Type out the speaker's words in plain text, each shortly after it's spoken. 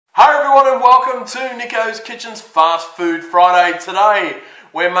everyone and welcome to Nicko's Kitchen's Fast Food Friday. Today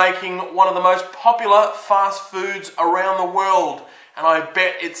we're making one of the most popular fast foods around the world, and I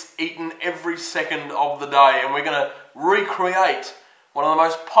bet it's eaten every second of the day, and we're going to recreate one of the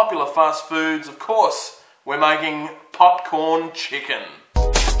most popular fast foods. Of course, we're making popcorn chicken.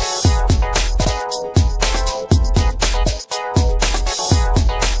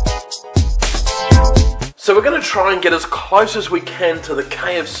 So we're going to try and get as close as we can to the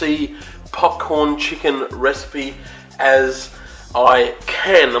KFC popcorn chicken recipe as I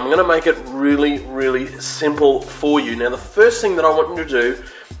can. I'm going to make it really simple for you. Now the first thing that I want you to do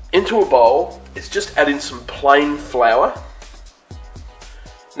into a bowl is just add in some plain flour.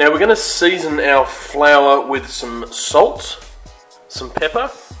 Now we're going to season our flour with some salt, some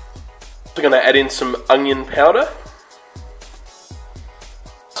pepper. We're going to add in some onion powder.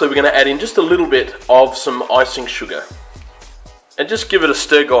 So we're going to add in just a little bit of some icing sugar. And just give it a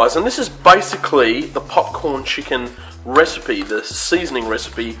stir, guys. And this is basically the popcorn chicken recipe, the seasoning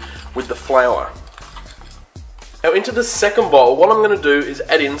recipe with the flour. Now into the second bowl, what I'm going to do is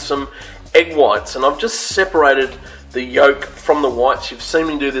add in some egg whites. And I've just separated the yolk from the whites. You've seen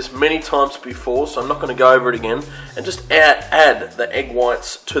me do this many times before, so I'm not going to go over it again. And just add the egg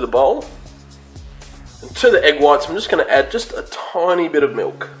whites to the bowl. And to the egg whites, I'm just going to add just a tiny bit of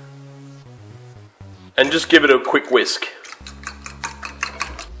milk. And just give it a quick whisk.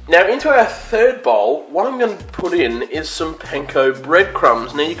 Now into our third bowl, what I'm going to put in is some panko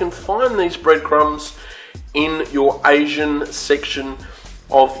breadcrumbs. Now you can find these breadcrumbs in your Asian section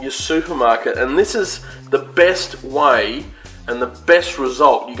of your supermarket. And this is the best way and the best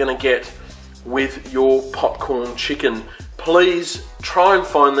result you're going to get with your popcorn chicken. Please try and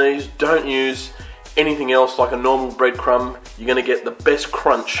find these. Don't use anything else like a normal breadcrumb. You're going to get the best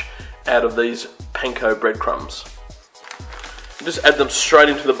crunch out of these panko breadcrumbs. Just add them straight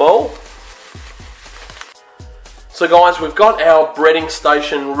into the bowl. So guys, we've got our breading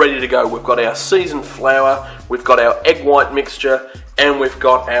station ready to go. We've got our seasoned flour, we've got our egg white mixture, and we've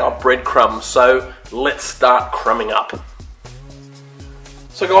got our breadcrumbs. So let's start crumbing up.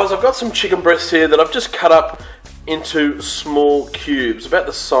 So guys, I've got some chicken breasts here that I've just cut up into small cubes, about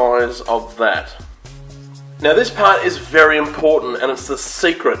the size of that. Now this part is very important, and it's the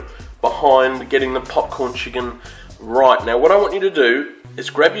secret behind getting the popcorn chicken right. Now what I want you to do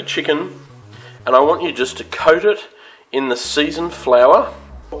is grab your chicken, and I want you just to coat it in the seasoned flour,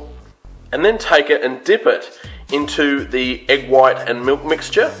 and then take it and dip it into the egg white and milk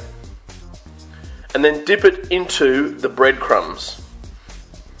mixture, and then dip it into the breadcrumbs.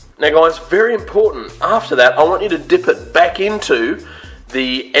 Now guys, very important, after that I want you to dip it back into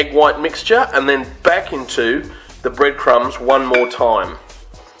the egg white mixture and then back into the breadcrumbs one more time.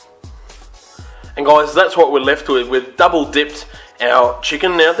 And guys, that's what we're left with. We've double dipped our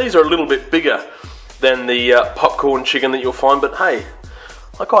chicken. Now these are a little bit bigger than the popcorn chicken that you'll find, but hey,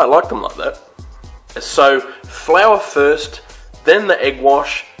 I quite like them like that. So flour first, then the egg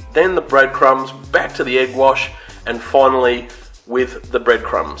wash, then the breadcrumbs, back to the egg wash, and finally with the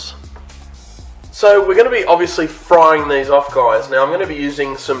breadcrumbs. So we're going to be obviously frying these off, guys. Now I'm going to be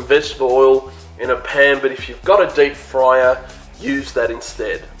using some vegetable oil in a pan, but if you've got a deep fryer, use that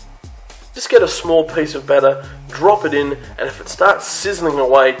instead. Just get a small piece of batter, drop it in, and if it starts sizzling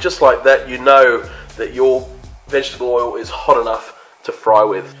away just like that, you know that your vegetable oil is hot enough to fry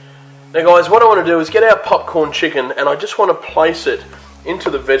with. Now guys, what I want to do is get our popcorn chicken, and I just want to place it into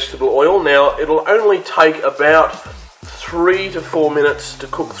the vegetable oil. Now it'll only take about 3 to 4 minutes to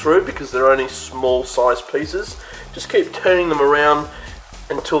cook through because they're only small size pieces. Just keep turning them around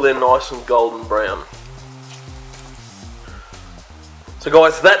until they're nice and golden brown. So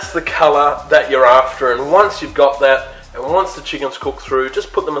guys, that's the colour that you're after, and once you've got that, and once the chicken's cooked through,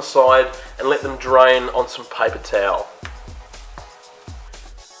 just put them aside and let them drain on some paper towel.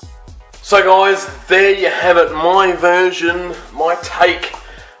 So guys, there you have it, my version, my take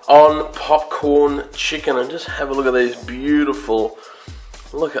on popcorn chicken. And just have a look at these beautiful,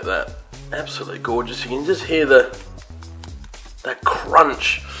 look at that, absolutely gorgeous. You can just hear that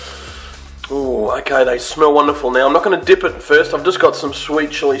crunch. Oh, okay, they smell wonderful. Now I'm not going to dip it first. I've just got some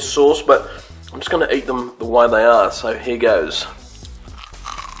sweet chili sauce, but I'm just going to eat them the way they are. So here goes.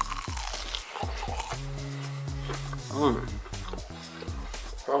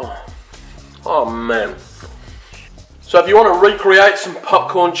 Oh man. So if you want to recreate some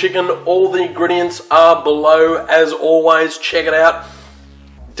popcorn chicken, all the ingredients are below as always. Check it out.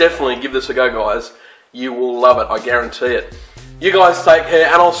 Definitely give this a go, guys. You will love it, I guarantee it. You guys take care,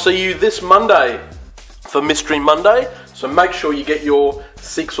 and I'll see you this Monday for Mystery Monday. So make sure you get your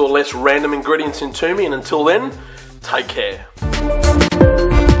 6 or less random ingredients into me, and until then, take care.